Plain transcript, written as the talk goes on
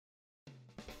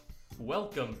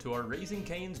Welcome to our Raising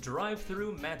Cane's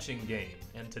drive-thru matching game,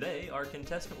 and today our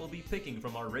contestant will be picking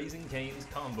from our Raising Cane's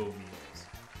combo meals.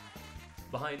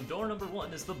 Behind door number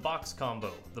 1 is the box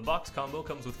combo. The box combo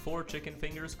comes with 4 chicken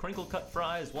fingers, crinkle-cut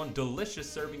fries, 1 delicious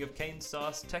serving of cane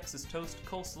sauce, Texas toast,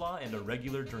 coleslaw, and a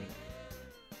regular drink.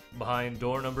 Behind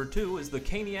door number 2 is the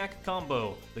Caniac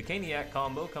combo. The Caniac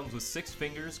combo comes with 6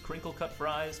 fingers, crinkle-cut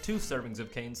fries, 2 servings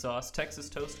of cane sauce, Texas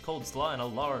toast, coleslaw, and a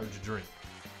large drink.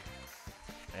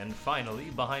 And finally,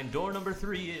 behind door number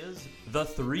 3 is the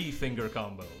 3-finger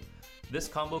combo. This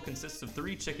combo consists of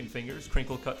 3 chicken fingers,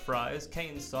 crinkle-cut fries,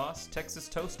 cane sauce, Texas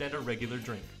toast, and a regular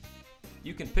drink.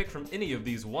 You can pick from any of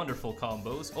these wonderful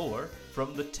combos or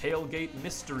from the tailgate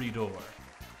mystery door.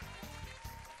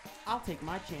 I'll take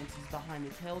my chances behind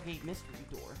the tailgate mystery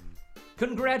door.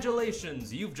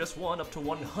 Congratulations! You've just won up to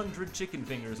 100 chicken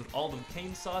fingers with all the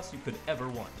cane sauce you could ever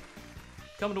want.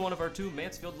 Come to one of our 2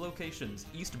 Mansfield locations,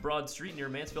 East Broad Street near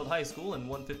Mansfield High School and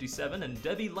 157, and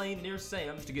Debbie Lane near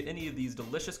Sam's to get any of these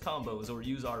delicious combos, or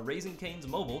use our Raising Cane's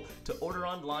mobile to order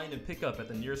online and pick up at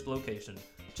the nearest location.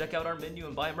 Check out our menu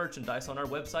and buy merchandise on our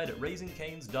website at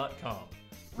raisingcanes.com.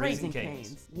 Raising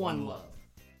Cane's, one love.